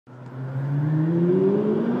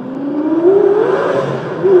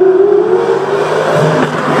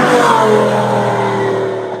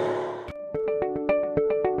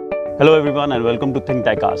Hello everyone and welcome to Think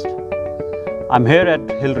Diecast. I'm here at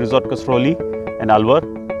Hill Resort Kasroli in Alwar.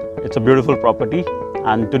 It's a beautiful property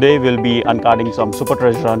and today we'll be uncarding some super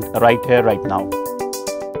treasure hunt right here, right now.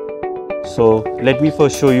 So let me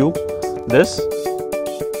first show you this.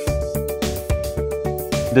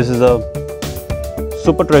 This is a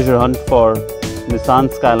super treasure hunt for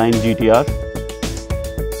Nissan Skyline GT-R.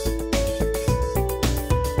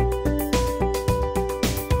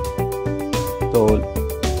 So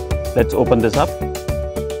let's open this up.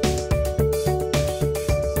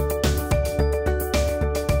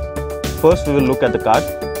 First we will look at the card.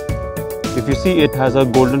 If you see, it has a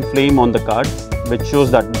golden flame on the card, which shows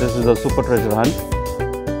that this is a super treasure hunt.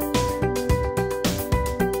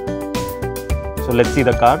 So let's see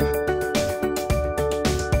the card.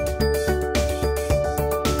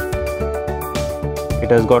 It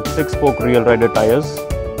has got 6-spoke real rider tires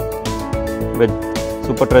with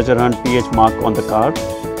Super Treasure Hunt PH mark on the card.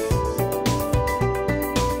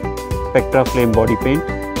 Spectra flame body paint.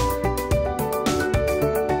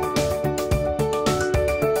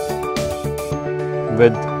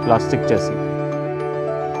 With plastic chassis.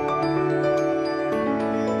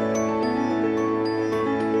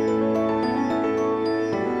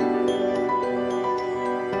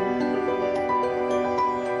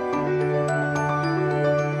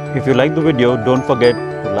 If you like the video, don't forget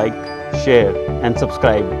to like, share and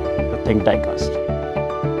subscribe to Think Diecast.